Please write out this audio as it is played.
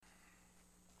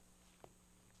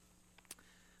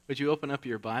Would you open up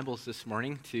your Bibles this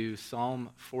morning to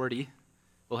Psalm 40?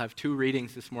 We'll have two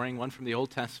readings this morning, one from the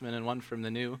Old Testament and one from the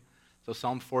New. So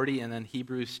Psalm 40 and then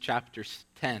Hebrews chapter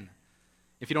 10.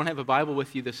 If you don't have a Bible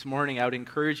with you this morning, I would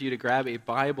encourage you to grab a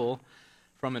Bible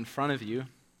from in front of you.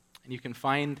 And you can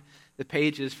find the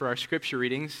pages for our scripture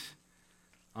readings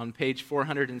on page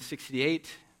 468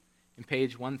 and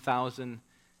page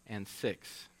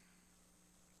 1006.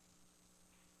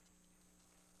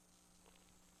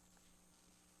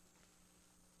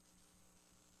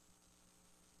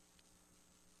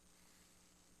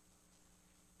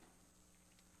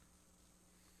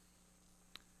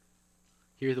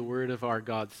 Hear the word of our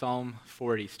God, Psalm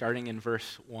 40, starting in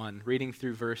verse 1, reading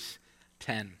through verse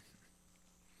 10.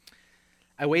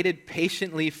 I waited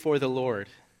patiently for the Lord.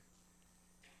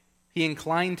 He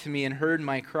inclined to me and heard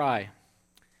my cry.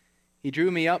 He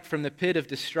drew me up from the pit of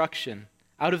destruction,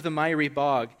 out of the miry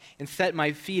bog, and set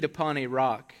my feet upon a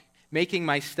rock, making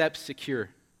my steps secure.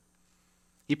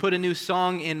 He put a new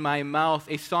song in my mouth,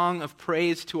 a song of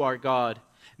praise to our God.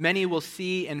 Many will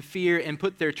see and fear and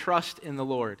put their trust in the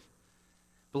Lord.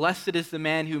 Blessed is the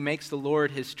man who makes the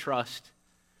Lord his trust,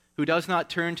 who does not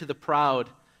turn to the proud,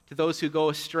 to those who go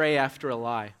astray after a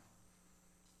lie.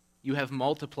 You have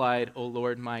multiplied, O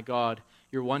Lord my God,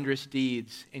 your wondrous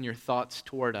deeds and your thoughts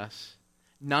toward us.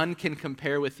 None can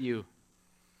compare with you.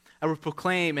 I will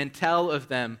proclaim and tell of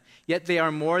them, yet they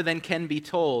are more than can be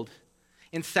told.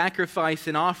 In sacrifice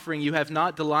and offering you have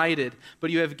not delighted,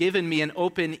 but you have given me an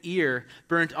open ear.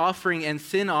 Burnt offering and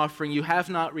sin offering you have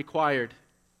not required.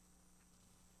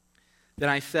 Then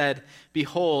I said,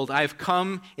 Behold, I have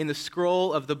come. In the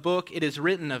scroll of the book it is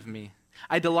written of me.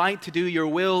 I delight to do your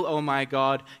will, O my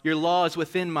God. Your law is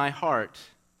within my heart.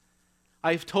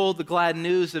 I have told the glad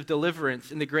news of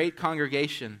deliverance in the great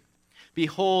congregation.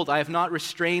 Behold, I have not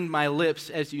restrained my lips,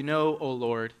 as you know, O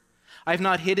Lord. I have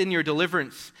not hidden your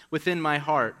deliverance within my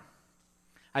heart.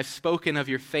 I have spoken of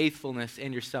your faithfulness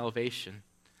and your salvation.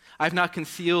 I have not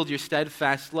concealed your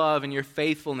steadfast love and your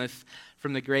faithfulness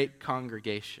from the great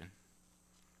congregation.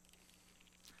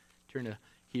 Turn to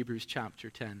Hebrews chapter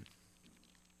 10.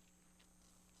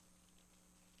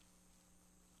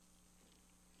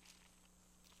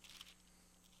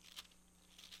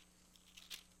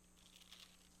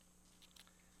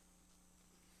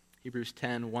 Hebrews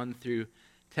 10, 1 through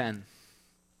 10.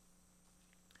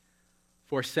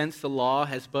 For since the law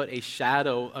has but a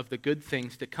shadow of the good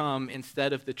things to come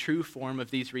instead of the true form of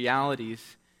these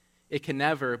realities, it can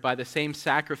never, by the same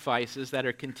sacrifices that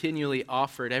are continually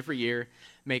offered every year,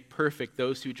 make perfect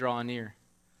those who draw near.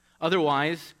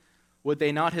 Otherwise, would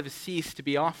they not have ceased to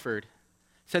be offered,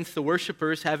 since the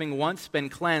worshippers, having once been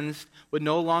cleansed, would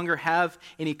no longer have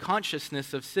any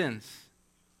consciousness of sins?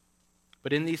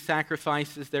 But in these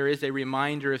sacrifices there is a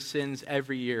reminder of sins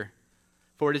every year,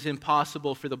 for it is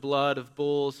impossible for the blood of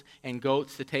bulls and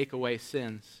goats to take away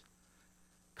sins.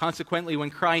 Consequently,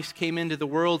 when Christ came into the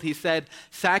world, he said,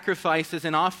 Sacrifices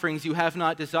and offerings you have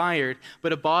not desired,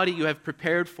 but a body you have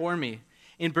prepared for me.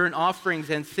 In burnt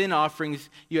offerings and sin offerings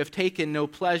you have taken no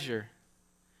pleasure.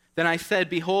 Then I said,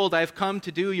 Behold, I have come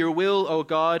to do your will, O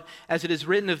God, as it is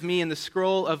written of me in the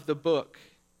scroll of the book.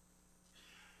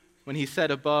 When he said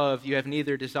above, You have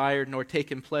neither desired nor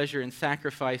taken pleasure in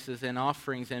sacrifices and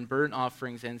offerings and burnt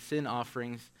offerings and sin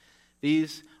offerings,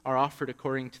 these are offered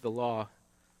according to the law.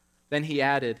 Then he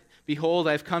added, Behold,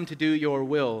 I have come to do your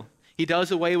will. He does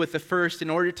away with the first in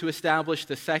order to establish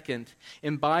the second.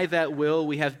 And by that will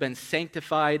we have been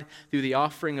sanctified through the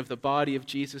offering of the body of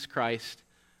Jesus Christ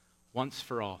once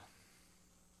for all.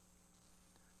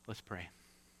 Let's pray.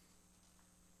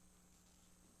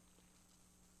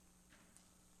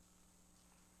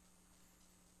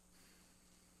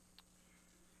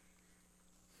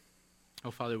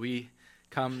 Oh, Father, we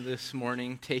come this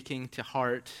morning taking to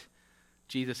heart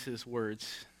Jesus'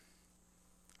 words.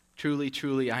 Truly,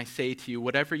 truly, I say to you,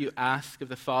 whatever you ask of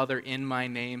the Father in my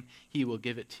name, he will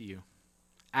give it to you.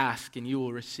 Ask and you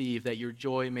will receive, that your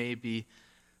joy may be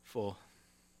full.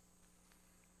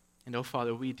 And oh,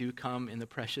 Father, we do come in the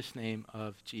precious name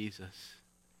of Jesus.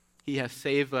 He has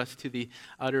saved us to the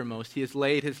uttermost. He has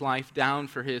laid his life down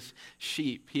for his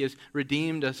sheep. He has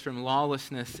redeemed us from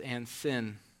lawlessness and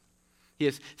sin. He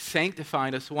has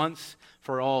sanctified us once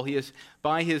for all. He has,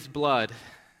 by his blood,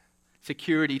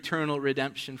 secured eternal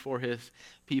redemption for his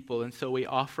people. And so we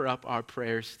offer up our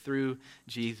prayers through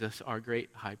Jesus, our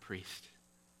great high priest.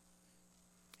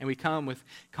 And we come with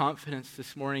confidence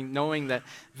this morning, knowing that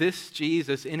this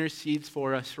Jesus intercedes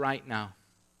for us right now.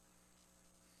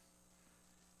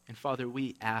 And Father,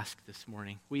 we ask this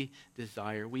morning, we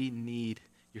desire, we need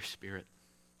your Spirit.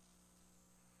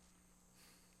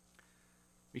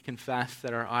 We confess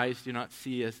that our eyes do not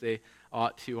see as they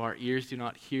ought to, our ears do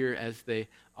not hear as they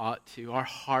ought to, our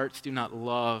hearts do not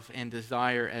love and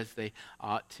desire as they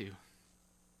ought to.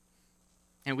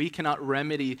 And we cannot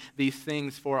remedy these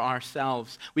things for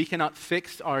ourselves. We cannot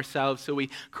fix ourselves, so we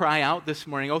cry out this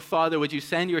morning, "Oh, Father, would you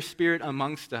send your Spirit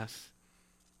amongst us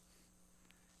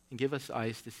and give us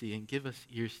eyes to see and give us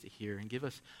ears to hear and give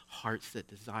us hearts that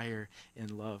desire and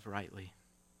love rightly."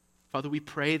 Father, we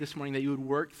pray this morning that you would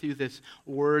work through this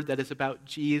word that is about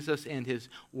Jesus and his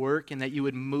work, and that you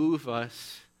would move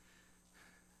us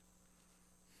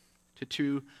to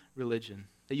true religion,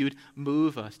 that you would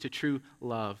move us to true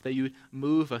love, that you would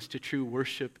move us to true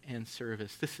worship and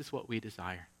service. This is what we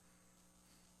desire.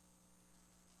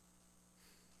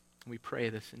 We pray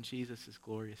this in Jesus'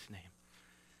 glorious name.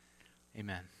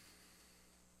 Amen.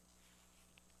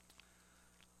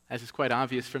 As is quite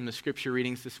obvious from the scripture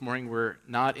readings this morning, we're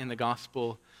not in the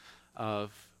Gospel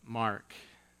of Mark.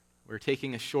 We're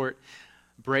taking a short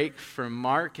break from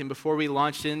Mark, and before we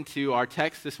launch into our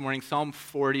text this morning, Psalm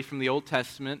 40 from the Old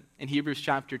Testament and Hebrews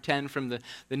chapter 10 from the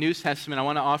New Testament, I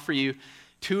want to offer you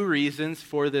two reasons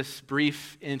for this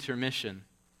brief intermission.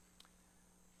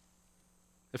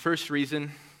 The first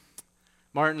reason,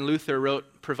 Martin Luther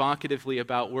wrote provocatively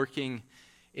about working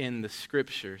in the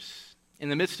Scriptures. In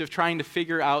the midst of trying to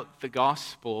figure out the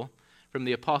gospel from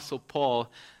the Apostle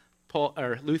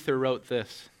Luther wrote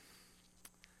this: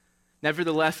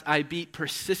 "Nevertheless, I beat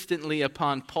persistently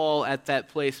upon Paul at that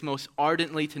place, most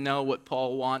ardently to know what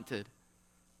Paul wanted."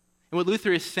 And what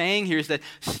Luther is saying here is that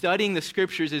studying the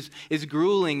Scriptures is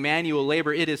grueling manual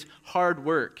labor. It is hard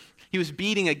work. He was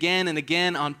beating again and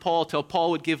again on Paul till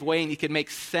Paul would give way and he could make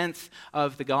sense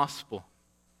of the gospel.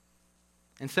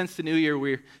 And since the new year,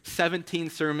 we're 17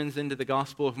 sermons into the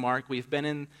Gospel of Mark. We've been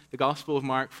in the Gospel of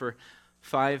Mark for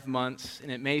 5 months,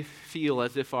 and it may feel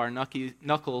as if our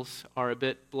knuckles are a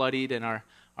bit bloodied and our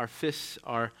fists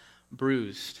are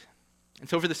bruised. And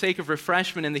so for the sake of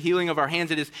refreshment and the healing of our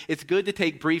hands, it's good to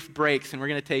take brief breaks, and we're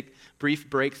going to take brief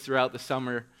breaks throughout the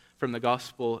summer from the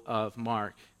Gospel of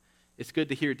Mark. It's good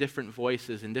to hear different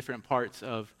voices in different parts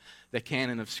of the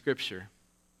canon of Scripture.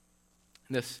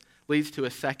 And this leads to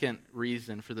a second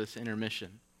reason for this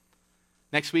intermission.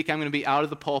 Next week, I'm going to be out of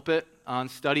the pulpit on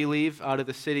study leave, out of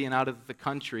the city and out of the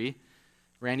country.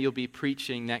 Randy will be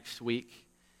preaching next week.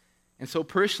 And so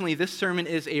personally, this sermon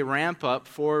is a ramp up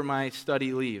for my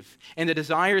study leave. And the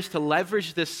desire is to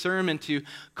leverage this sermon to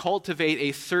cultivate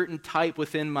a certain type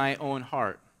within my own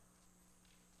heart.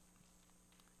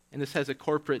 And this has a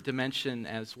corporate dimension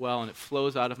as well, and it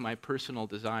flows out of my personal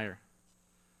desire.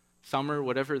 Summer,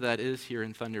 whatever that is here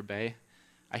in Thunder Bay,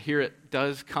 I hear it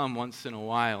does come once in a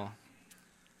while.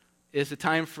 It's a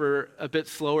time for a bit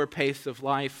slower pace of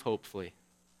life, hopefully.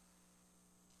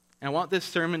 And I want this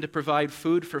sermon to provide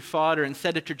food for fodder and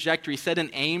set a trajectory, set an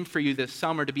aim for you this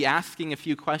summer to be asking a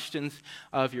few questions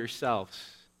of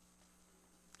yourselves.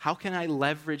 How can I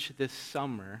leverage this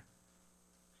summer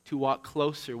to walk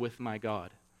closer with my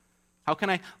God? How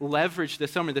can I leverage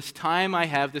this summer, this time I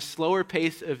have, this slower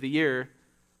pace of the year,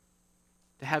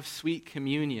 to have sweet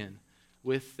communion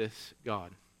with this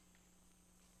God?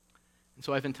 And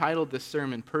so I've entitled this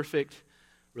sermon, Perfect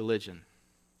Religion.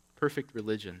 Perfect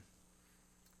Religion.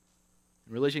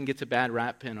 Religion gets a bad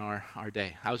rap in our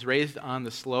day. I was raised on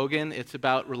the slogan, it's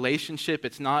about relationship,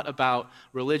 it's not about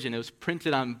religion. It was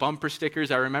printed on bumper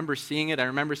stickers. I remember seeing it. I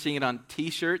remember seeing it on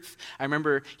t-shirts. I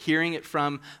remember hearing it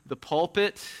from the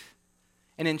pulpit.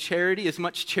 And in charity, as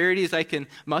much charity as I can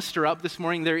muster up this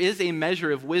morning, there is a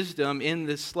measure of wisdom in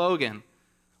this slogan.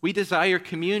 We desire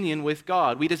communion with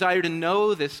God. We desire to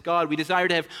know this God. We desire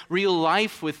to have real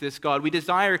life with this God. We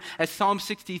desire, as Psalm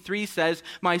 63 says,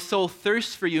 "My soul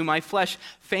thirsts for you, my flesh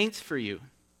faints for you."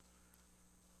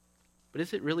 But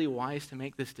is it really wise to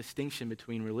make this distinction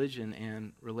between religion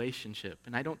and relationship?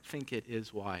 And I don't think it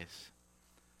is wise.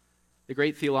 The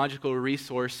great theological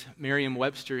resource,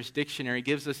 Merriam-Webster's dictionary,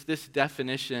 gives us this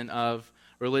definition of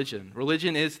religion.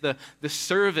 Religion is the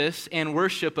service and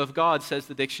worship of God, says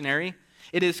the dictionary.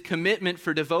 It is commitment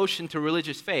for devotion to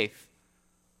religious faith.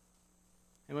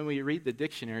 And when we read the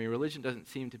dictionary, religion doesn't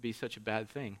seem to be such a bad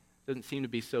thing. It doesn't seem to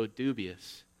be so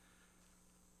dubious.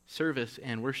 Service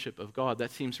and worship of God,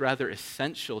 that seems rather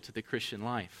essential to the Christian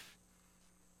life.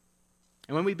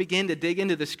 And when we begin to dig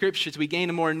into the Scriptures, we gain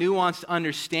a more nuanced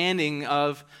understanding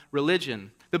of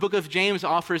religion. The book of James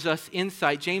offers us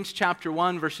insight. James chapter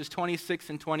 1, verses 26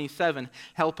 and 27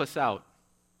 help us out.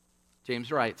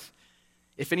 James writes,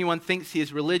 "If anyone thinks he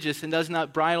is religious and does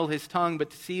not bridle his tongue but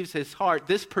deceives his heart,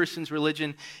 this person's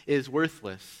religion is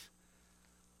worthless.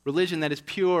 Religion that is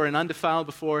pure and undefiled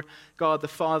before God the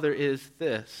Father is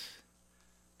this: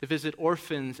 to visit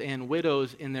orphans and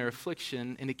widows in their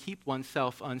affliction, and to keep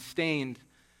oneself unstained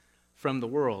from the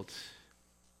world.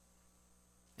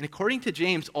 And according to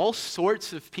James, all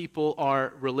sorts of people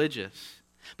are religious.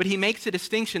 But he makes a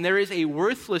distinction. There is a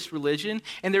worthless religion,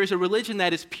 and there is a religion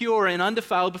that is pure and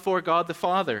undefiled before God the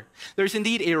Father. There's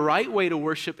indeed a right way to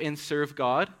worship and serve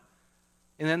God,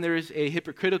 and then there is a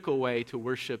hypocritical way to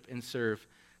worship and serve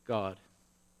God.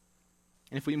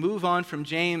 And if we move on from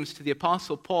James to the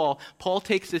Apostle Paul, Paul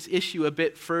takes this issue a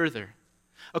bit further.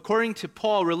 According to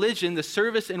Paul, religion, the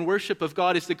service and worship of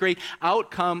God, is the great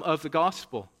outcome of the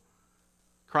gospel.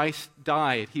 Christ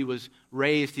died, he was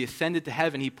raised, he ascended to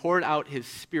heaven, he poured out his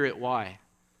Spirit. Why?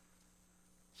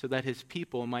 So that his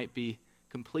people might be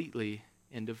completely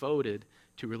and devoted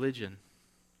to religion.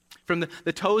 From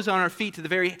the toes on our feet to the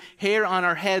very hair on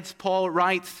our heads, Paul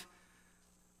writes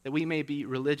that we may be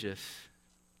religious.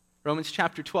 Romans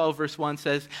chapter 12, verse 1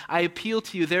 says, I appeal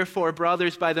to you, therefore,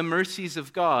 brothers, by the mercies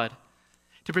of God,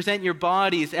 to present your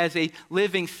bodies as a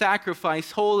living sacrifice,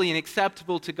 holy and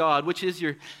acceptable to God, which is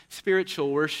your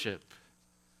spiritual worship.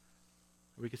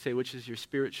 Or we could say, which is your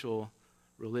spiritual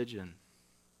religion.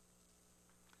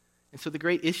 And so the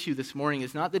great issue this morning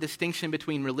is not the distinction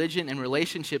between religion and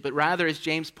relationship, but rather, as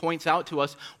James points out to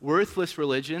us, worthless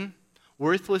religion,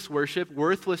 worthless worship,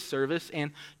 worthless service,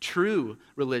 and true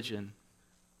religion.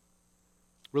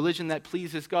 Religion that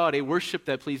pleases God, a worship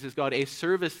that pleases God, a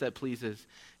service that pleases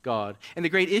God. And the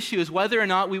great issue is whether or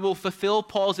not we will fulfill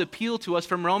Paul's appeal to us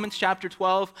from Romans chapter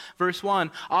 12, verse 1,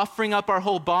 offering up our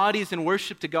whole bodies in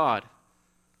worship to God.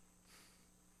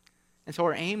 And so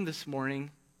our aim this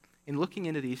morning in looking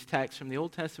into these texts from the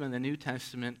Old Testament and the New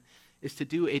Testament is to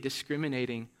do a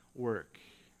discriminating work.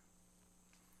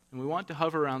 And we want to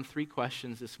hover around three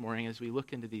questions this morning as we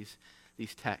look into these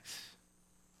texts.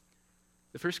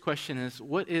 The first question is,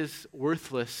 what is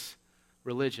worthless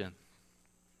religion?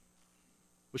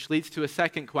 Which leads to a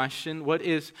second question, what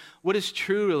is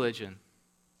true religion?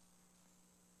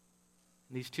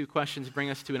 And these two questions bring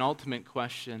us to an ultimate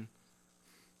question.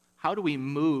 How do we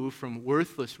move from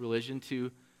worthless religion to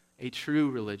a true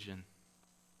religion?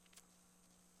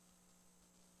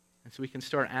 And so we can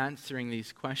start answering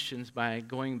these questions by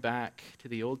going back to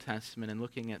the Old Testament and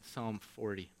looking at Psalm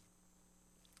 40.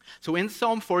 So in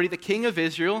Psalm 40, the king of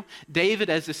Israel,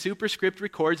 David, as the superscript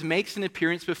records, makes an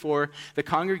appearance before the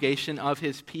congregation of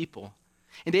his people.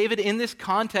 And David, in this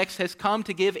context, has come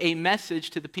to give a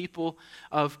message to the people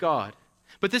of God.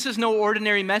 But this is no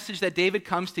ordinary message that David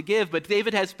comes to give, but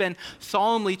David has been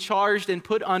solemnly charged and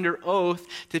put under oath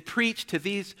to preach to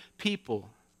these people.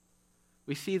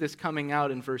 We see this coming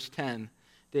out in verse 10.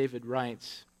 David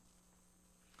writes,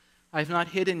 I have not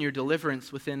hidden your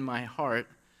deliverance within my heart.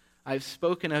 I have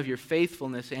spoken of your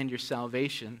faithfulness and your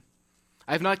salvation.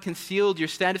 I have not concealed your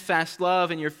steadfast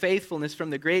love and your faithfulness from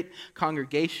the great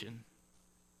congregation.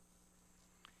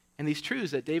 And these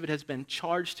truths that David has been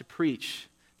charged to preach,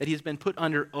 that he has been put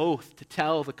under oath to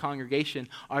tell the congregation,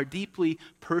 are deeply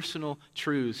personal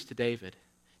truths to David.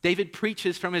 David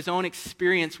preaches from his own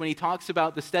experience when he talks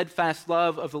about the steadfast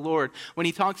love of the Lord, when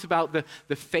he talks about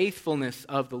the faithfulness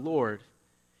of the Lord.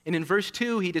 And in verse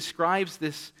 2, he describes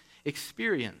this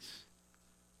experience.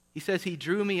 He says, he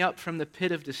drew me up from the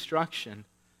pit of destruction,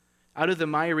 out of the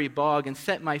miry bog, and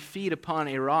set my feet upon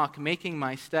a rock, making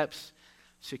my steps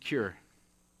secure.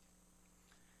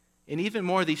 And even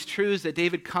more, these truths that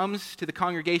David comes to the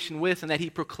congregation with and that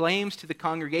he proclaims to the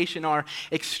congregation are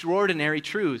extraordinary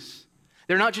truths.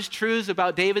 They're not just truths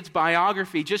about David's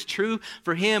biography, just true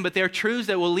for him, but they're truths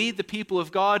that will lead the people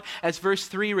of God, as verse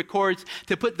 3 records,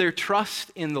 to put their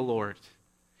trust in the Lord.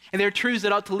 And they're truths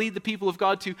that ought to lead the people of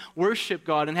God to worship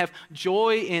God and have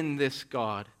joy in this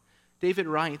God. David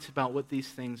writes about what these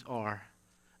things are.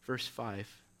 Verse 5.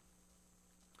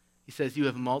 He says, you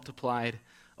have multiplied,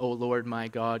 O Lord my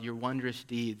God, your wondrous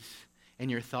deeds and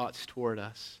your thoughts toward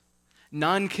us.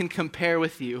 None can compare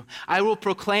with you. I will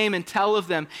proclaim and tell of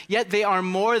them, yet they are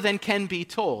more than can be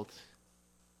told.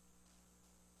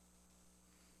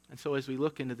 And so as we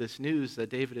look into this news that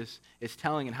David is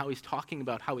telling and how he's talking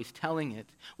about how he's telling it,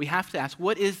 we have to ask,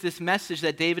 what is this message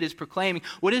that David is proclaiming?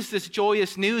 What is this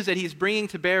joyous news that he's bringing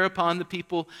to bear upon the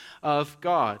people of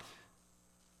God?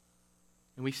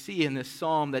 And we see in this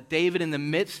psalm that David, in the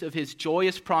midst of his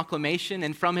joyous proclamation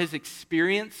and from his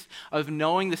experience of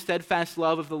knowing the steadfast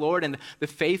love of the Lord and the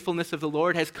faithfulness of the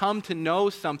Lord, has come to know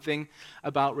something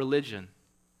about religion.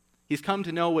 He's come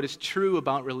to know what is true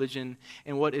about religion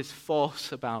and what is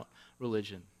false about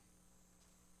religion.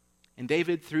 And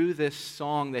David, through this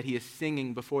song that he is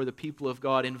singing before the people of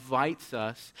God, invites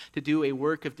us to do a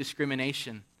work of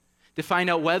discrimination, to find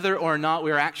out whether or not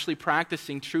we are actually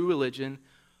practicing true religion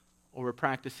or we're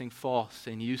practicing false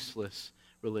and useless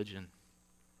religion.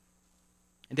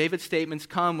 And David's statements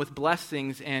come with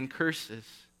blessings and curses.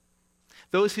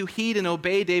 Those who heed and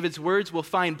obey David's words will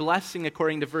find blessing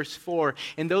according to verse 4,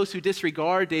 and those who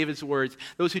disregard David's words,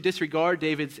 those who disregard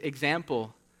David's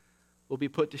example, will be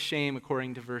put to shame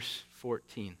according to verse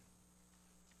 14.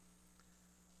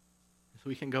 So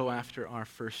we can go after our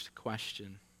first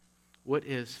question. What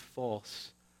is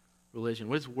false religion?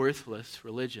 What is worthless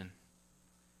religion?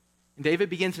 And David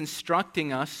begins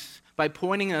instructing us by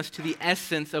pointing us to the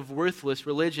essence of worthless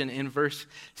religion in verse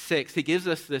 6. He gives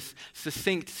us this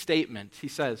succinct statement. He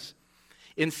says,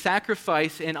 "In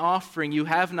sacrifice and offering you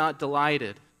have not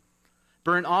delighted.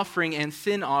 Burnt offering and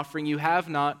sin offering you have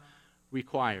not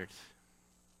required."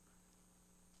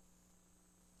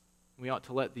 We ought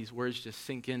to let these words just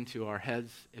sink into our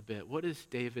heads a bit. What is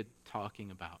David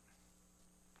talking about?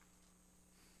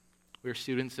 We're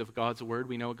students of God's Word.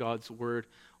 We know God's Word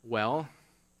well.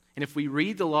 And if we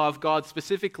read the law of God,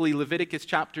 specifically Leviticus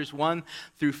chapters 1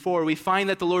 through 4, we find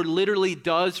that the Lord literally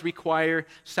does require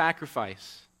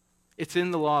sacrifice. It's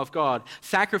in the law of God.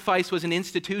 Sacrifice was an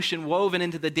institution woven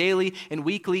into the daily and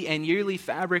weekly and yearly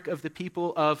fabric of the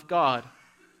people of God.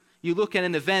 You look at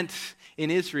an event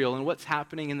in Israel, and what's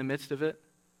happening in the midst of it?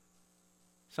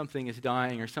 Something is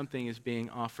dying or something is being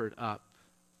offered up.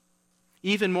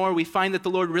 Even more, we find that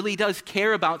the Lord really does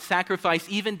care about sacrifice,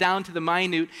 even down to the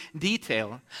minute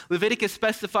detail. Leviticus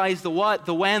specifies the what,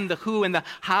 the when, the who, and the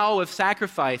how of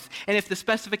sacrifice. And if the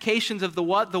specifications of the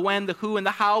what, the when, the who, and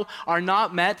the how are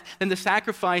not met, then the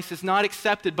sacrifice is not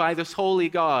accepted by this holy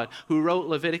God who wrote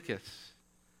Leviticus.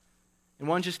 And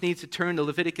one just needs to turn to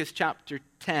Leviticus chapter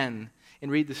 10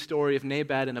 and read the story of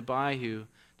Nadab and Abihu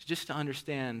to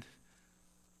understand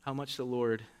how much the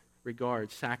Lord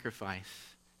regards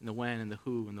sacrifice, and the when, and the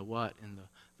who, and the what, and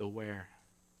the where.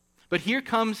 But here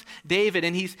comes David,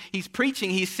 and he's preaching,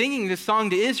 he's singing this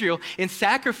song to Israel. "In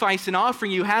sacrifice and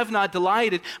offering you have not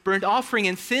delighted, burnt offering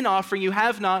and sin offering you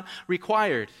have not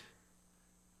required."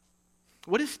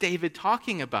 What is David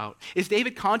talking about? Is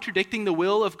David contradicting the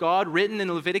will of God written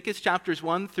in Leviticus chapters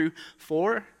 1 through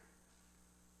 4?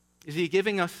 Is he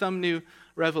giving us some new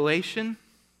revelation?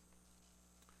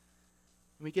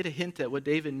 We get a hint at what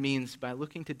David means by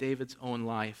looking to David's own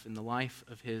life and the life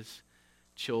of his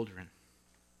children.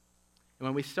 And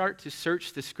when we start to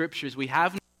search the Scriptures, we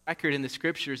have no record in the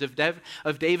Scriptures of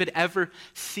David ever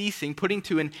ceasing, putting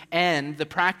to an end the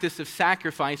practice of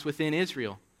sacrifice within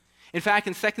Israel. In fact,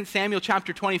 in 2 Samuel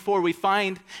chapter 24, we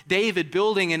find David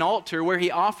building an altar where he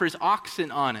offers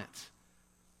oxen on it.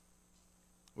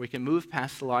 We can move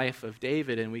past the life of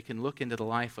David and we can look into the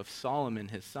life of Solomon,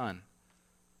 his son.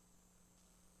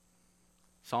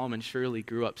 Solomon surely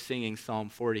grew up singing Psalm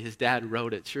 40. His dad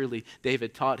wrote it. Surely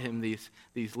David taught him these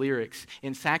lyrics.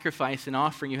 "In sacrifice and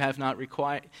offering you have not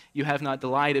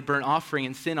delighted. Burnt offering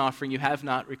and sin offering you have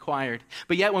not required."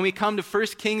 But yet when we come to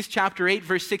 1 Kings chapter 8,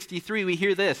 verse 63, we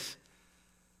hear this.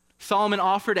 Solomon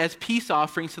offered as peace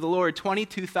offerings to the Lord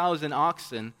 22,000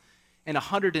 oxen and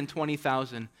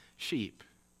 120,000 sheep.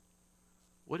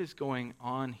 What is going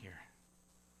on here?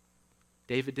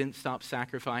 David didn't stop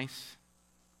sacrifice.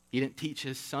 He didn't teach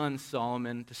his son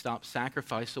Solomon to stop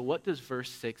sacrifice. So what does verse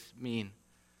 6 mean?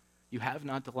 You have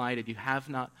not delighted, you have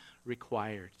not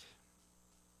required.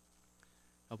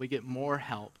 We get more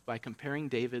help by comparing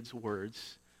David's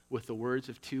words with the words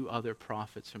of two other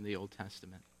prophets from the Old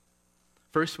Testament.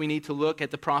 First, we need to look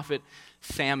at the prophet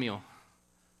Samuel.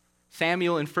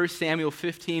 Samuel in 1 Samuel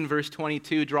 15, verse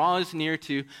 22, draws near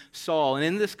to Saul. And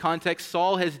in this context,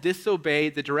 Saul has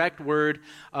disobeyed the direct word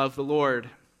of the Lord.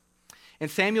 And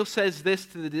Samuel says this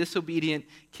to the disobedient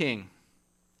king.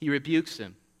 He rebukes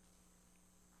him.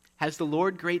 "Has the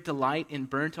Lord great delight in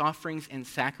burnt offerings and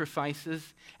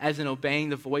sacrifices, as in obeying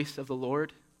the voice of the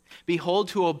Lord? Behold,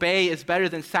 to obey is better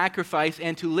than sacrifice,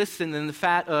 and to listen than the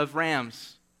fat of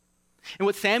rams." And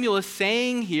what Samuel is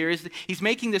saying here is that he's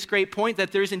making this great point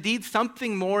that there's indeed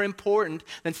something more important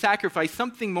than sacrifice,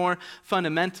 something more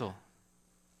fundamental.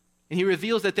 And he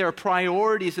reveals that there are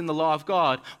priorities in the law of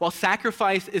God. While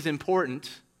sacrifice is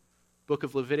important, book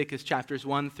of Leviticus chapters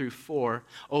 1 through 4,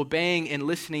 obeying and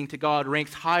listening to God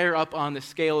ranks higher up on the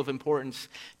scale of importance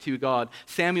to God.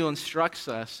 Samuel instructs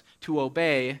us to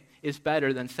obey is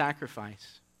better than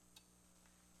sacrifice.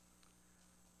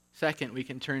 Second, we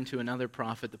can turn to another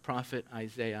prophet, the prophet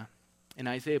Isaiah. And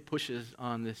Isaiah pushes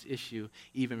on this issue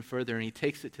even further, and he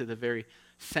takes it to the very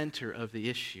center of the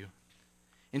issue.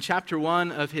 In chapter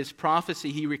 1 of his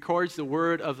prophecy, he records the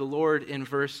word of the Lord in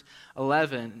verse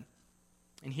 11.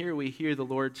 And here we hear the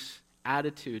Lord's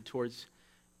attitude towards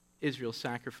Israel's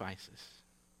sacrifices.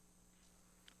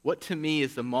 What to me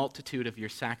is the multitude of your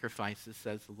sacrifices,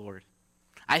 says the Lord.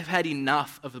 I've had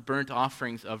enough of the burnt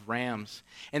offerings of rams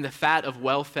and the fat of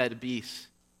well-fed beasts.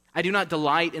 I do not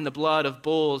delight in the blood of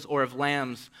bulls or of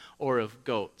lambs or of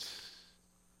goats.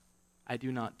 I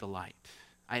do not delight.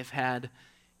 I have had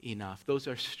enough. Those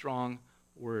are strong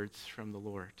words from the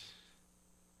Lord.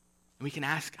 And we can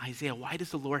ask Isaiah, why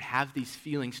does the Lord have these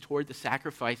feelings toward the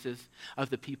sacrifices of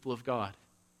the people of God?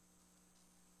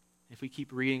 If we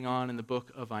keep reading on in the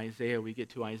book of Isaiah, we get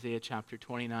to Isaiah chapter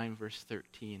 29, verse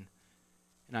 13.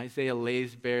 And Isaiah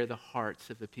lays bare the hearts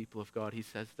of the people of God. He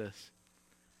says this,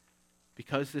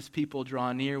 because this people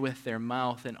draw near with their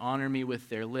mouth and honor me with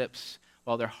their lips,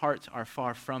 while their hearts are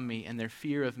far from me, and their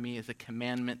fear of me is a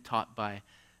commandment taught by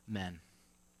men.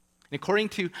 And according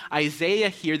to Isaiah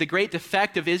here, the great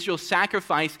defect of Israel's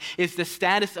sacrifice is the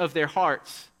status of their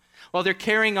hearts. While they're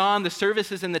carrying on the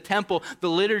services in the temple, the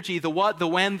liturgy, the what, the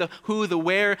when, the who, the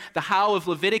where, the how of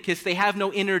Leviticus, they have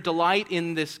no inner delight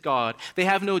in this God. They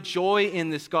have no joy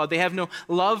in this God. They have no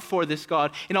love for this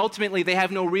God. And ultimately, they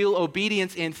have no real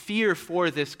obedience and fear for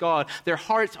this God. Their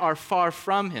hearts are far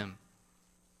from him.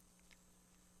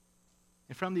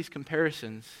 And from these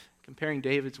comparisons, comparing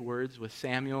David's words with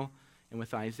Samuel and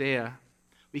with Isaiah,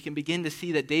 we can begin to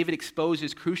see that David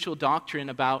exposes crucial doctrine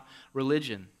about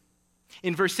religion.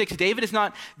 In verse 6, David is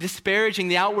not disparaging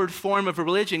the outward form of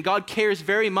religion. God cares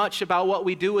very much about what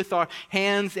we do with our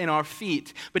hands and our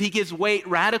feet, but he gives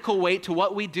radical weight to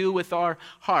what we do with our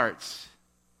hearts.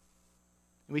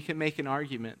 And we can make an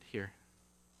argument here.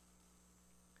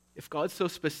 If God so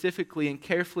specifically and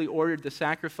carefully ordered the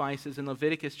sacrifices in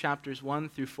Leviticus chapters 1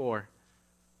 through 4,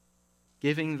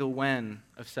 giving the when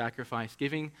of sacrifice,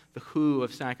 giving the who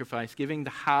of sacrifice, giving the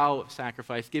how of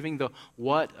sacrifice, giving the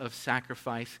what of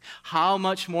sacrifice, how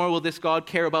much more will this God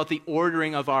care about the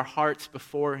ordering of our hearts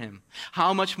before him?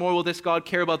 How much more will this God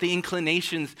care about the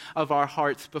inclinations of our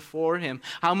hearts before him?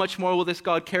 How much more will this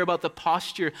God care about the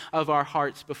posture of our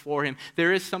hearts before him?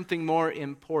 There is something more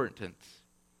important.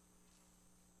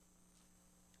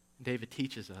 David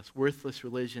teaches us, worthless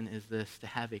religion is this, to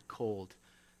have a cold,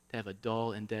 to have a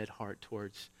dull and dead heart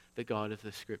towards the God of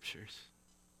the Scriptures.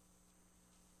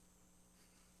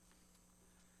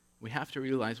 We have to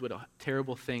realize what a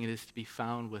terrible thing it is to be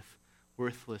found with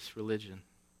worthless religion,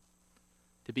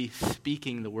 to be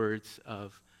speaking the words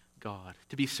of God,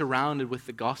 to be surrounded with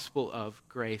the gospel of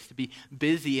grace, to be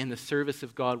busy in the service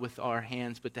of God with our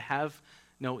hands, but to have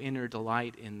no inner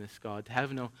delight in this God, to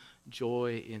have no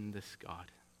joy in this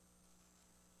God.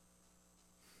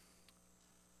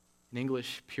 An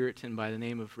English Puritan by the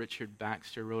name of Richard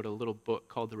Baxter wrote a little book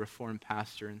called The Reformed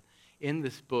Pastor. And in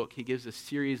this book, he gives a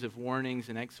series of warnings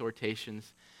and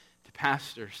exhortations to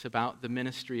pastors about the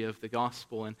ministry of the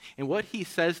gospel. And what he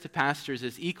says to pastors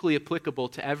is equally applicable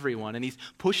to everyone. And he's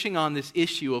pushing on this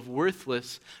issue of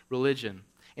worthless religion.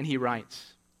 And he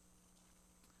writes,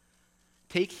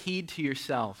 "Take heed to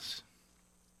yourselves,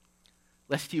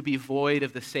 lest you be void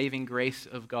of the saving grace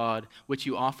of God, which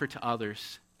you offer to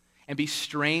others, and be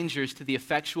strangers to the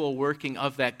effectual working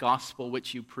of that gospel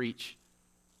which you preach.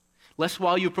 Lest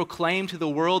while you proclaim to the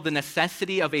world the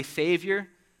necessity of a Savior,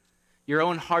 your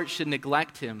own heart should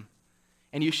neglect him,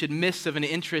 and you should miss of an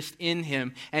interest in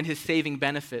him and his saving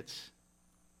benefits.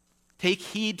 Take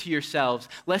heed to yourselves,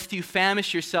 lest you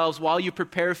famish yourselves while you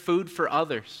prepare food for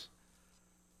others.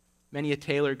 Many a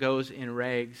tailor goes in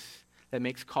rags that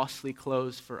makes costly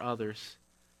clothes for others,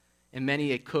 and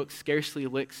many a cook scarcely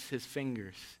licks his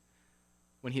fingers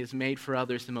when he has made for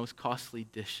others the most costly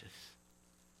dishes."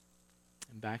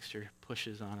 And Baxter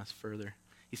pushes on us further.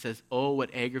 He says, "Oh,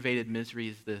 what aggravated misery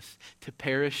is this, to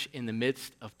perish in the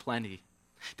midst of plenty,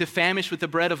 to famish with the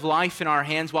bread of life in our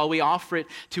hands while we offer it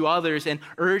to others and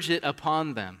urge it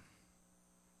upon them."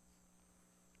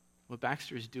 What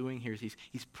Baxter is doing here is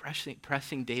he's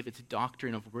pressing David's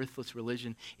doctrine of worthless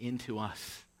religion into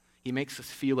us. He makes us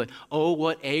feel it. Oh,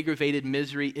 what aggravated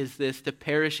misery is this, to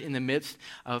perish in the midst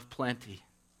of plenty.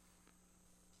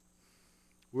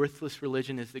 Worthless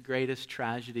religion is the greatest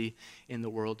tragedy in the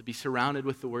world, to be surrounded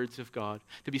with the words of God,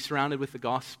 to be surrounded with the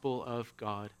gospel of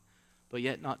God, but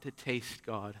yet not to taste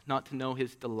God, not to know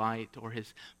his delight or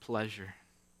his pleasure.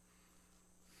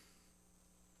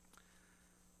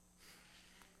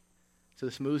 So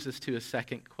this moves us to a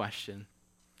second question.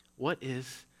 What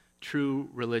is true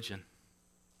religion?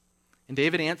 And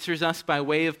David answers us by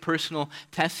way of personal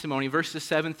testimony. Verses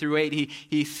 7 through 8,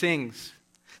 he sings,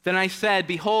 "Then I said,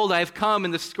 behold, I have come,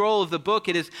 in the scroll of the book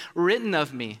it is written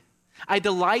of me. I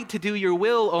delight to do your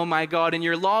will, O my God, and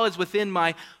your law is within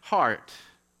my heart."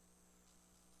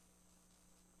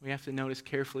 We have to notice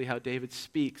carefully how David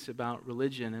speaks about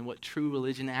religion and what true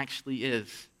religion actually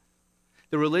is.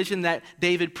 The religion that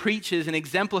David preaches and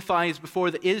exemplifies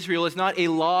before the Israel is not a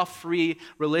law-free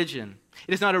religion.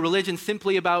 It is not a religion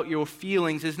simply about your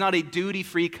feelings. It is not a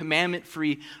duty-free,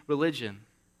 commandment-free religion.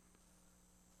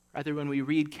 Rather, when we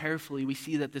read carefully, we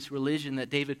see that this religion that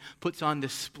David puts on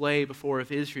display before of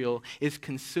Israel is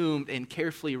consumed and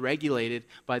carefully regulated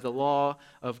by the law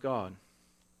of God.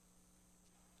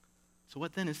 So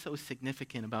what then is so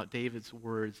significant about David's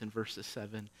words in verses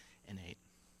 7 and 8?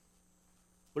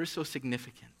 What is so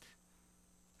significant?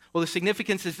 Well, the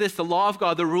significance is this: the law of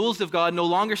God, the rules of God, no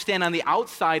longer stand on the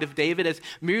outside of David as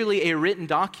merely a written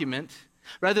document.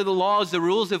 Rather, the laws, the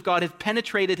rules of God have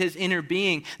penetrated his inner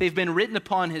being. They've been written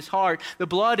upon his heart. The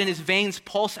blood in his veins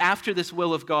pulse after this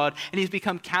will of God, and he's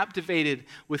become captivated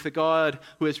with the God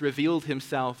who has revealed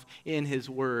himself in his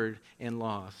word and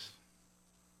laws.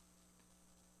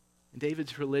 And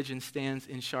David's religion stands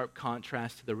in sharp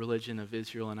contrast to the religion of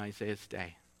Israel in Isaiah's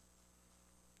day.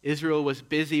 Israel was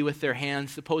busy with their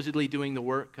hands, supposedly doing the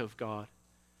work of God.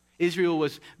 Israel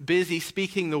was busy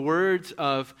speaking the words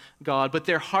of God, but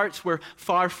their hearts were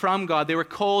far from God. They were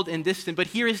cold and distant. But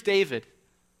here is David.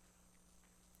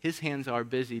 His hands are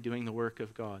busy doing the work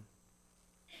of God.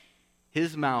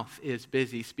 His mouth is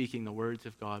busy speaking the words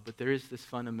of God, but there is this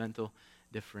fundamental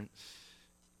difference.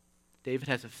 David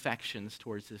has affections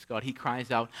towards this God. He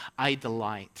cries out, I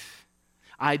delight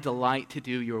to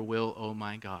do your will, O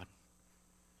my God.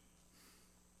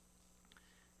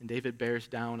 And David bears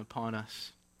down upon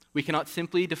us. We cannot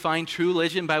simply define true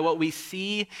religion by what we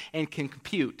see and can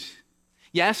compute.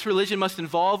 Yes, religion must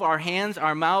involve our hands,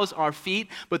 our mouths, our feet,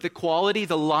 but the quality,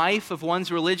 the life of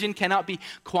one's religion cannot be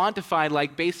quantified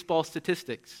like baseball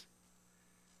statistics.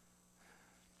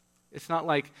 It's not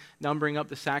like numbering up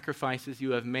the sacrifices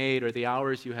you have made or the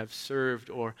hours you have served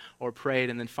or prayed,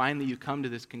 and then finally you come to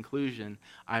this conclusion: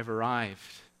 I've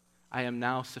arrived. I am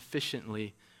now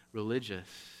sufficiently religious.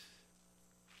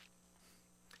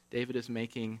 David is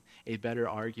making a better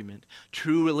argument.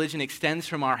 True religion extends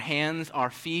from our hands, our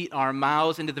feet, our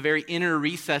mouths, into the very inner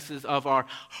recesses of our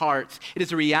hearts. It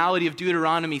is a reality of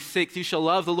Deuteronomy 6. You shall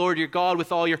love the Lord your God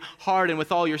with all your heart and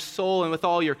with all your soul and with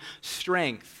all your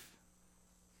strength.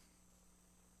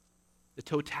 The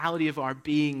totality of our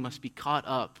being must be caught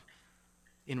up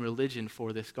in religion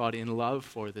for this God, in love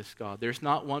for this God. There's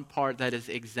not one part that is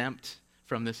exempt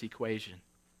from this equation.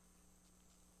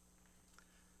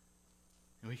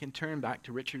 And we can turn back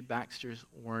to Richard Baxter's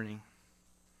warning.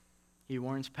 He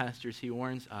warns pastors, he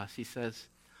warns us. He says,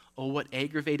 oh, what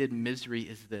aggravated misery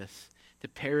is this, to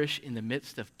perish in the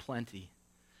midst of plenty,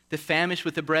 to famish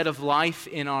with the bread of life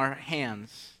in our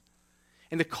hands.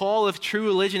 And the call of true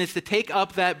religion is to take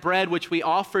up that bread which we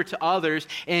offer to others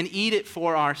and eat it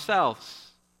for ourselves.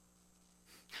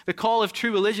 The call of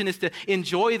true religion is to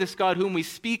enjoy this God whom we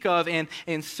speak of and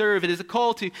serve. It is a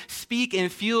call to speak and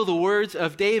feel the words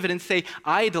of David and say,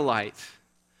 I delight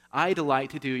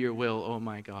to do your will, O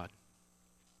my God.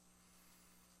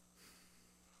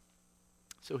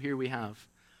 So here we have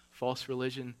false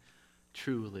religion,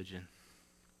 true religion.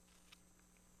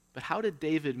 But how did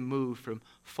David move from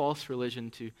false religion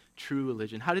to true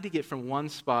religion? How did he get from one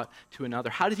spot to another?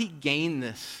 How did he gain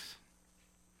this?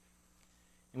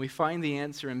 And we find the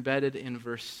answer embedded in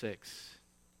verse 6.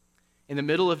 In the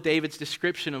middle of David's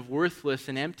description of worthless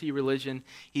and empty religion,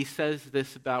 he says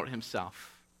this about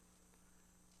himself.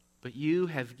 But you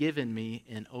have given me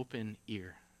an open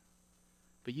ear.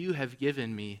 But you have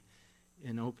given me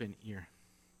an open ear.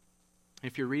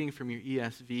 If you're reading from your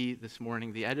ESV this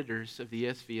morning, the editors of the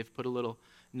ESV have put a little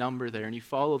number there, and you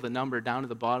follow the number down to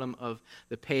the bottom of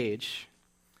the page.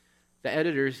 The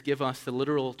editors give us the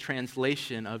literal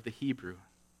translation of the Hebrew.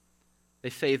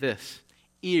 They say this: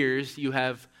 ears you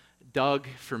have dug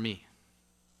for me.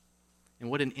 And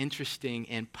what an interesting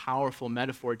and powerful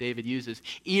metaphor David uses.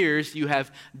 Ears you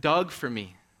have dug for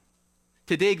me.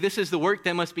 To dig, this is the work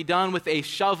that must be done with a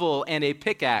shovel and a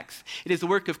pickaxe. It is the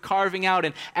work of carving out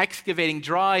and excavating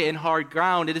dry and hard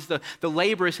ground. It is the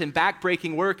laborious and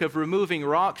backbreaking work of removing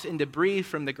rocks and debris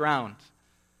from the ground.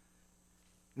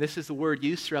 And this is the word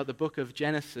used throughout the book of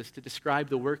Genesis to describe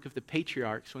the work of the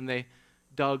patriarchs when they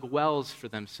dug wells for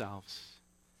themselves.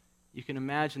 You can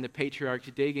imagine the patriarchs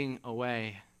digging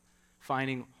away,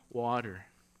 finding water.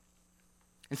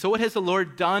 And so what has the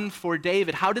Lord done for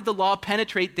David? How did the law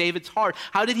penetrate David's heart?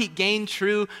 How did he gain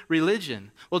true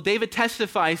religion? Well, David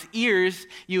testifies, ears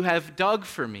you have dug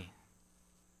for me.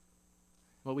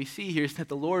 What we see here is that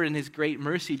the Lord in his great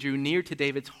mercy drew near to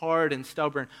David's hard and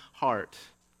stubborn heart.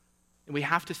 And we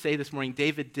have to say this morning,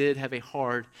 David did have a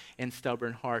hard and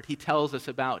stubborn heart. He tells us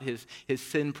about his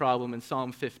sin problem in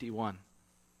Psalm 51.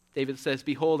 David says,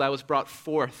 "Behold, I was brought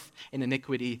forth in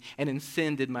iniquity, and in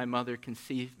sin did my mother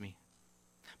conceive me."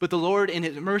 But the Lord, in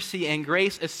his mercy and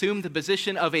grace, assumed the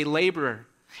position of a laborer,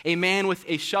 a man with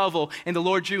a shovel, and the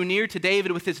Lord drew near to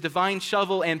David with his divine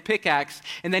shovel and pickaxe,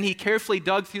 and then he carefully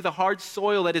dug through the hard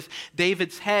soil that is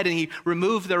David's head, and he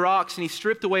removed the rocks, and he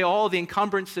stripped away all the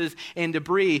encumbrances and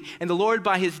debris, and the Lord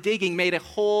by his digging made a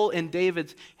hole in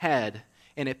David's head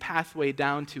and a pathway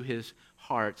down to his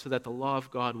heart so that the law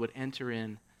of God would enter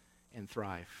in and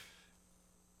thrive.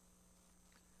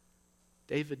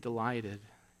 David delighted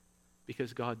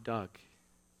because God dug.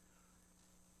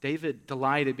 David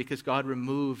delighted because God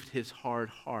removed his hard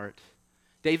heart.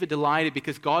 David delighted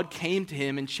because God came to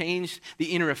him and changed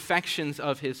the inner affections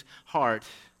of his heart.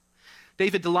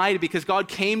 David delighted because God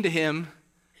came to him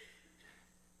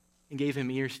and gave him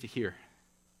ears to hear.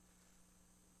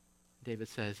 David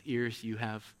says, "Ears you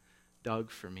have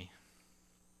dug for me."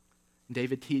 And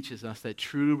David teaches us that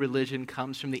true religion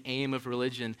comes from the aim of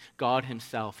religion, God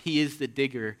himself. He is the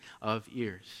digger of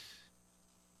ears.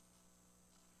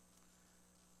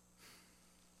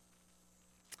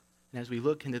 And as we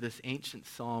look into this ancient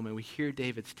psalm and we hear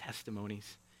David's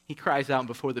testimonies, he cries out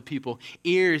before the people,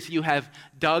 "Ears you have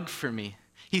dug for me."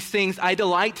 He sings, "I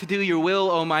delight to do your will,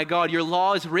 O my God. Your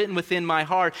law is written within my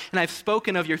heart, and I've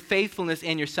spoken of your faithfulness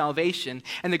and your salvation."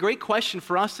 And the great question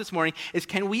for us this morning is,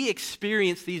 can we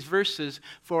experience these verses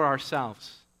for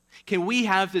ourselves? Can we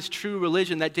have this true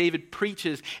religion that David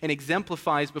preaches and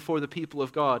exemplifies before the people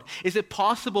of God? Is it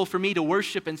possible for me to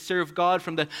worship and serve God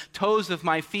from the toes of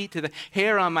my feet to the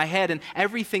hair on my head and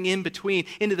everything in between,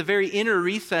 into the very inner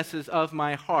recesses of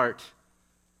my heart?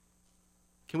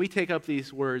 Can we take up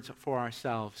these words for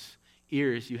ourselves?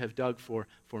 "Ears you have dug for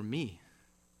me.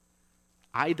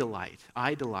 I delight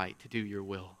to do your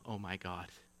will, oh my God.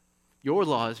 Your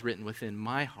law is written within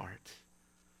my heart."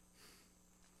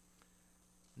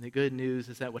 And the good news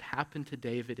is that what happened to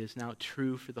David is now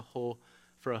true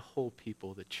for a whole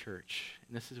people, the church.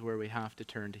 And this is where we have to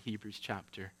turn to Hebrews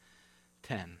chapter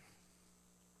 10.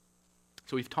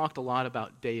 So we've talked a lot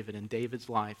about David and David's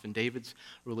life and David's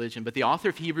religion, but the author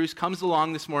of Hebrews comes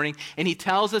along this morning and he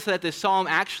tells us that this psalm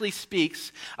actually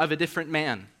speaks of a different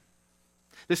man.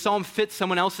 This psalm fits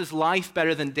someone else's life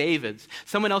better than David's.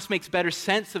 Someone else makes better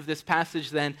sense of this passage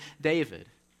than David.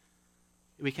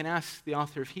 We can ask the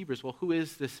author of Hebrews, well, who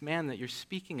is this man that you're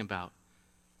speaking about?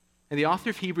 And the author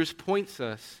of Hebrews points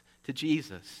us to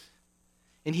Jesus.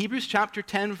 In Hebrews chapter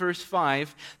 10, verse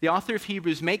 5, the author of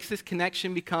Hebrews makes this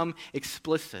connection become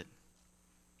explicit.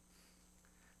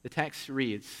 The text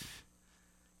reads,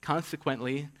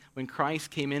 "Consequently, when Christ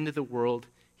came into the world,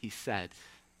 he said."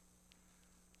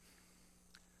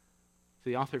 So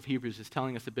the author of Hebrews is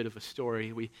telling us a bit of a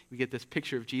story. We get this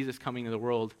picture of Jesus coming into the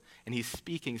world, and he's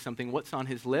speaking something. What's on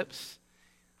his lips?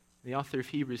 The author of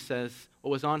Hebrews says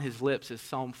what was on his lips is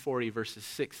Psalm 40, verses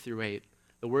 6 through 8,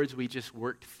 the words we just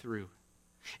worked through.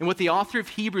 And what the author of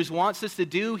Hebrews wants us to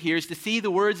do here is to see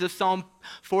the words of Psalm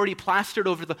 40 plastered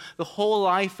over the whole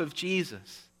life of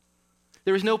Jesus.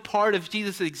 There was no part of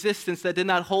Jesus' existence that did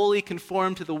not wholly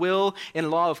conform to the will and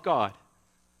law of God.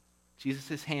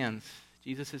 Jesus' hands,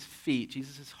 Jesus' feet,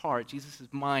 Jesus' heart, Jesus'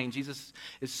 mind, Jesus'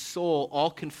 soul all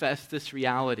confess this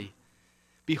reality.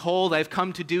 "Behold, I have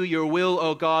come to do your will,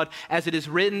 O God, as it is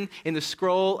written in the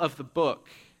scroll of the book."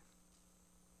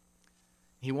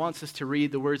 He wants us to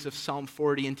read the words of Psalm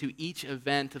 40 into each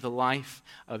event of the life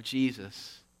of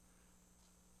Jesus.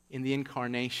 In the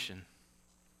incarnation,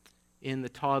 in the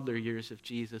toddler years of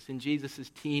Jesus, in Jesus'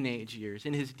 teenage years,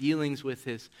 in his dealings with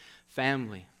his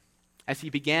family, as he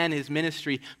began his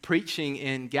ministry preaching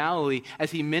in Galilee,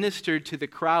 as he ministered to the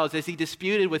crowds, as he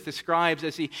disputed with the scribes,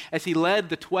 as he led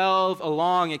the 12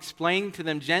 along, explaining to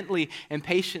them gently and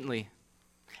patiently,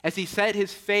 as he set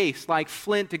his face like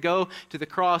flint to go to the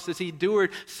cross, as he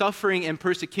endured suffering and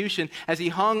persecution, as he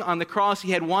hung on the cross,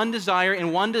 he had one desire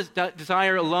and one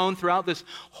desire alone throughout this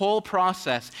whole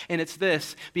process, and it's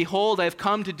this: "Behold, I have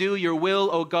come to do your will,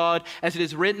 O God, as it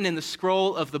is written in the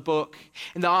scroll of the book."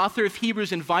 And the author of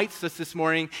Hebrews invites us this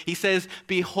morning. He says,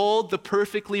 "Behold the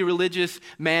perfectly religious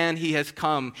man, he has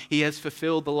come. He has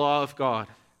fulfilled the law of God."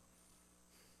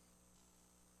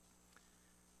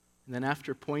 And then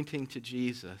after pointing to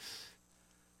Jesus,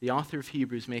 the author of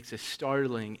Hebrews makes a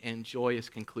startling and joyous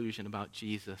conclusion about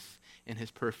Jesus and his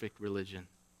perfect religion.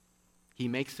 He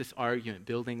makes this argument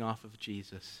building off of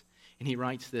Jesus. And he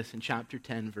writes this in chapter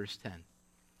 10, verse 10.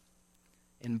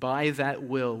 "And by that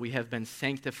will we have been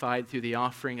sanctified through the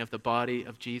offering of the body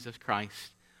of Jesus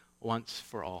Christ once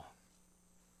for all."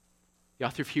 The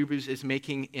author of Hebrews is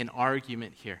making an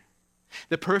argument here.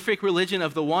 The perfect religion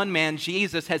of the one man,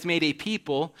 Jesus, has made a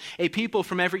people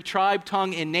from every tribe,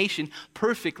 tongue, and nation,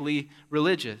 perfectly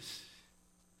religious.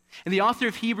 And the author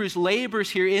of Hebrews labors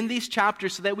here in these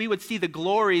chapters so that we would see the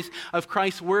glories of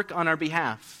Christ's work on our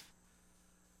behalf.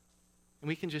 And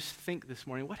we can just think this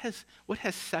morning, what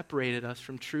has separated us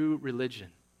from true religion?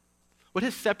 What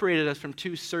has separated us from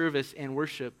true service and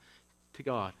worship to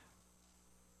God?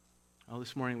 Well,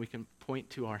 this morning we can point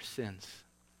to our sins.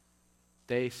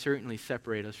 They certainly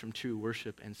separate us from true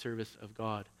worship and service of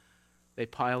God. They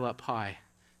pile up high.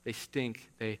 They stink.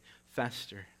 They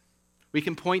fester. We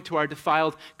can point to our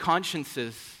defiled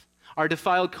consciences. Our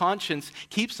defiled conscience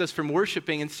keeps us from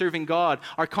worshiping and serving God.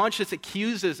 Our conscience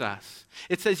accuses us.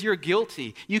 It says, you're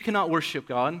guilty. You cannot worship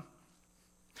God.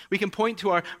 We can point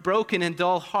to our broken and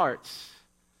dull hearts.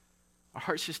 Our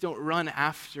hearts just don't run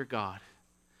after God.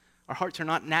 Our hearts are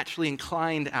not naturally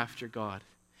inclined after God.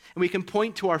 And we can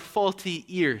point to our faulty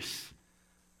ears.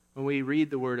 When we read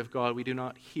the Word of God, we do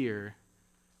not hear.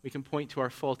 We can point to our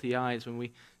faulty eyes. When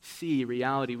we see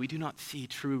reality, we do not see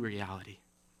true reality.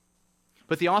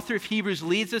 But the author of Hebrews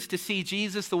leads us to see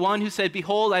Jesus, the one who said,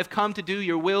 behold, I have come to do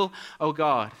your will, O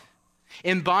God.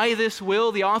 And by this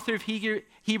will, the author of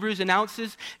Hebrews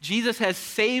announces, Jesus has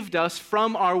saved us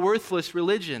from our worthless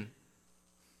religion.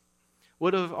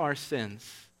 What of our sins?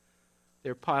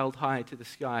 They're piled high to the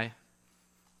sky.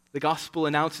 The gospel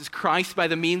announces Christ, by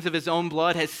the means of his own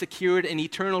blood, has secured an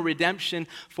eternal redemption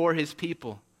for his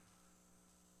people.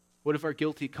 What of our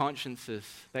guilty consciences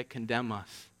that condemn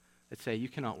us, that say, you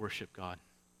cannot worship God.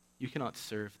 You cannot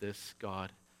serve this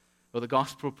God. Well, the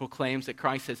gospel proclaims that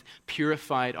Christ has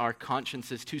purified our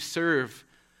consciences to serve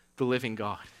the living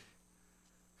God.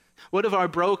 What of our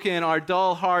broken, our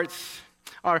dull hearts,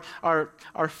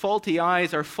 our faulty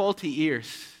eyes, our faulty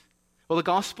ears? Well, the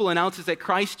gospel announces that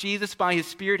Christ Jesus, by his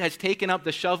Spirit, has taken up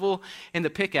the shovel and the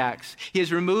pickaxe. He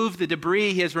has removed the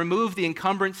debris. He has removed the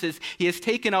encumbrances. He has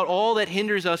taken out all that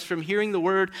hinders us from hearing the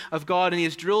word of God, and he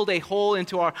has drilled a hole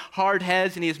into our hard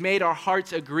heads, and he has made our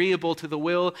hearts agreeable to the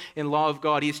will and law of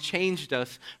God. He has changed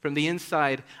us from the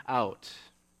inside out.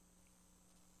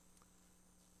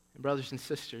 And brothers and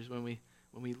sisters, when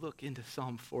we look into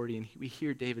Psalm 40 and we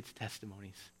hear David's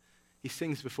testimonies, he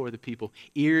sings before the people,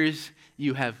 ears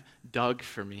you have dug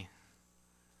for me.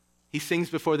 He sings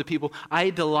before the people,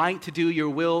 I delight to do your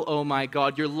will, O my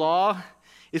God. Your law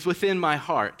is within my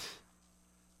heart.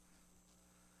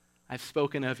 I've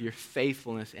spoken of your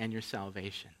faithfulness and your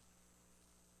salvation.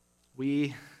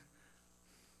 We,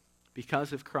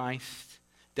 because of Christ,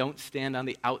 don't stand on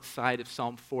the outside of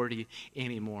Psalm 40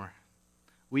 anymore.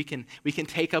 We can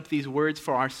take up these words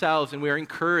for ourselves, and we are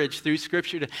encouraged through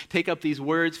Scripture to take up these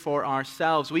words for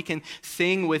ourselves. We can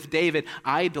sing with David,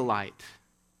 I delight,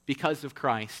 because of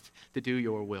Christ, to do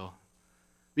your will.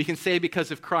 We can say,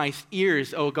 because of Christ,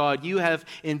 ears, O God, you have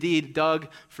indeed dug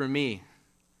for me.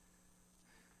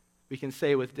 We can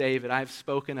say with David, I have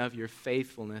spoken of your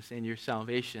faithfulness and your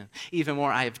salvation. Even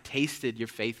more, I have tasted your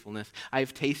faithfulness. I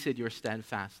have tasted your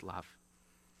steadfast love.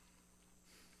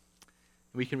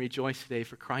 We can rejoice today,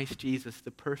 for Christ Jesus,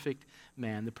 the perfect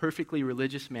man, the perfectly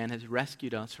religious man, has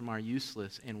rescued us from our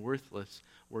useless and worthless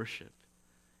worship.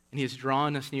 And he has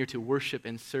drawn us near to worship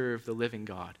and serve the living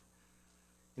God.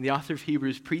 And the author of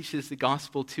Hebrews preaches the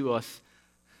gospel to us.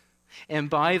 And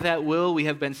by that will we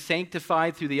have been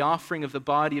sanctified through the offering of the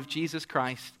body of Jesus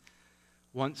Christ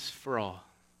once for all.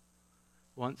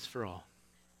 Once for all.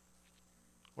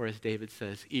 Or as David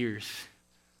says, ears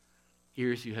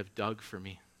you have dug for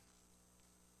me.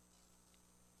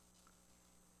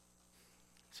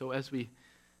 So as we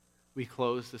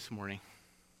close this morning,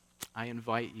 I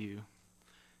invite you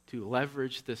to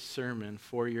leverage this sermon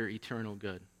for your eternal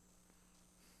good.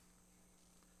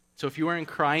 So if you are in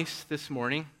Christ this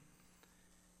morning,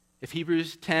 if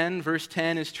Hebrews 10, verse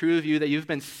 10 is true of you, that you've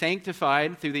been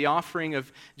sanctified through the offering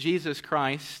of Jesus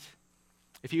Christ,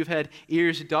 if you've had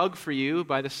ears dug for you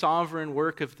by the sovereign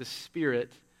work of the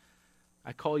Spirit,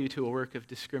 I call you to a work of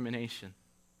discrimination.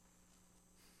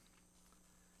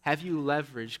 Have you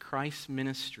leveraged Christ's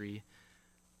ministry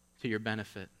to your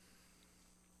benefit?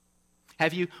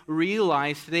 Have you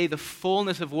realized today the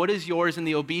fullness of what is yours in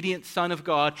the obedient Son of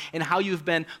God and how you've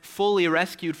been fully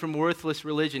rescued from worthless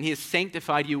religion? He has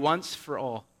sanctified you once for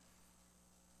all.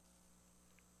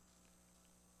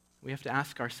 We have to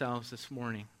ask ourselves this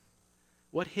morning,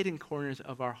 what hidden corners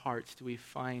of our hearts do we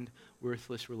find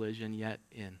worthless religion yet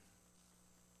in?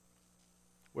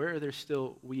 Where are there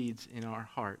still weeds in our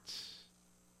hearts?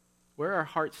 Where are our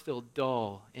hearts still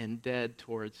dull and dead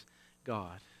towards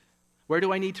God? Where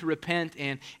do I need to repent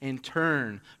and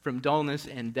turn from dullness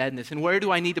and deadness? And where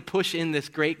do I need to push in this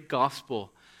great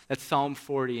gospel that Psalm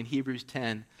 40 and Hebrews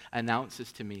 10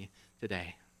 announces to me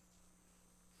today.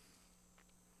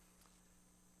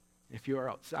 If you are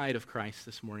outside of Christ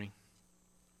this morning,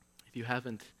 if you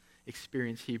haven't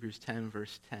experienced Hebrews 10,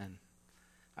 verse 10,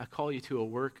 I call you to a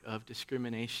work of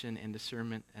discrimination and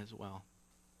discernment as well.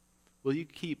 Will you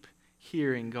keep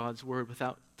hearing God's word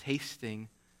without tasting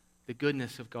the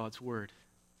goodness of God's word?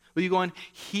 Will you go on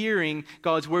hearing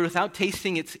God's word without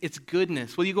tasting its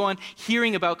goodness? Will you go on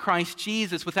hearing about Christ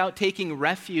Jesus without taking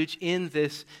refuge in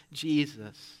this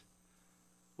Jesus?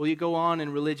 Will you go on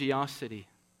in religiosity,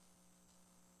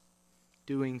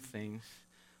 doing things,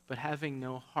 but having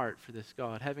no heart for this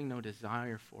God, having no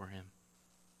desire for him?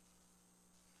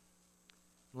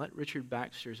 Let Richard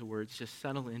Baxter's words just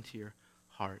settle into your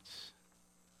hearts.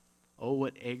 Oh,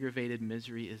 what aggravated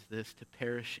misery is this, to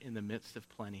perish in the midst of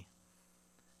plenty,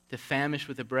 to famish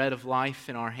with the bread of life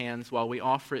in our hands while we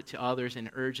offer it to others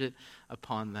and urge it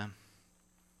upon them.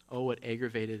 Oh, what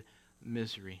aggravated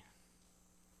misery.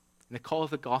 And the call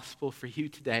of the gospel for you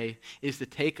today is to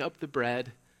take up the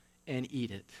bread and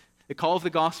eat it. The call of the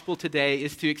gospel today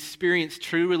is to experience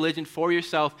true religion for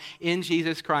yourself in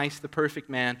Jesus Christ, the perfect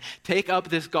man. Take up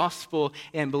this gospel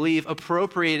and believe.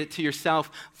 Appropriate it to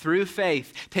yourself through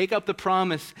faith. Take up the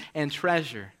promise and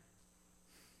treasure.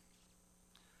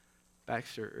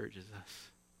 Baxter urges us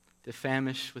to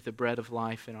famish with the bread of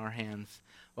life in our hands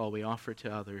while we offer it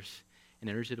to others and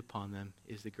urge it upon them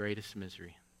is the greatest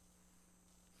misery.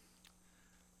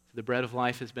 So the bread of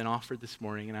life has been offered this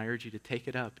morning, and I urge you to take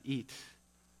it up, eat,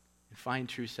 and find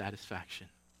true satisfaction.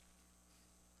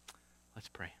 Let's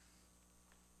pray.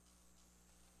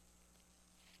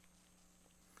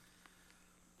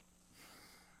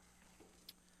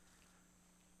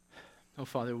 Oh,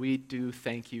 Father, we do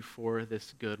thank you for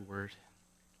this good word.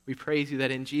 We praise you that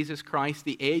in Jesus Christ,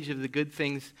 the age of the good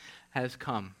things has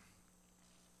come.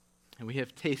 And we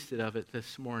have tasted of it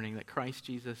this morning, that Christ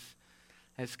Jesus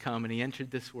has come and he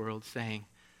entered this world saying,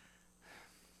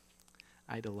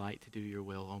 I delight to do your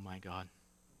will, oh my God.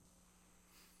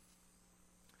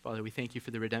 Father, we thank you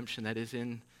for the redemption that is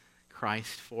in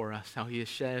Christ for us, how he has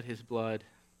shed his blood,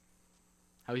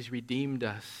 how he's redeemed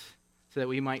us so that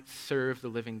we might serve the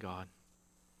living God.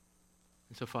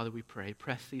 And so, Father, we pray,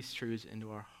 press these truths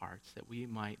into our hearts that we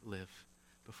might live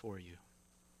before you.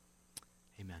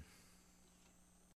 Amen.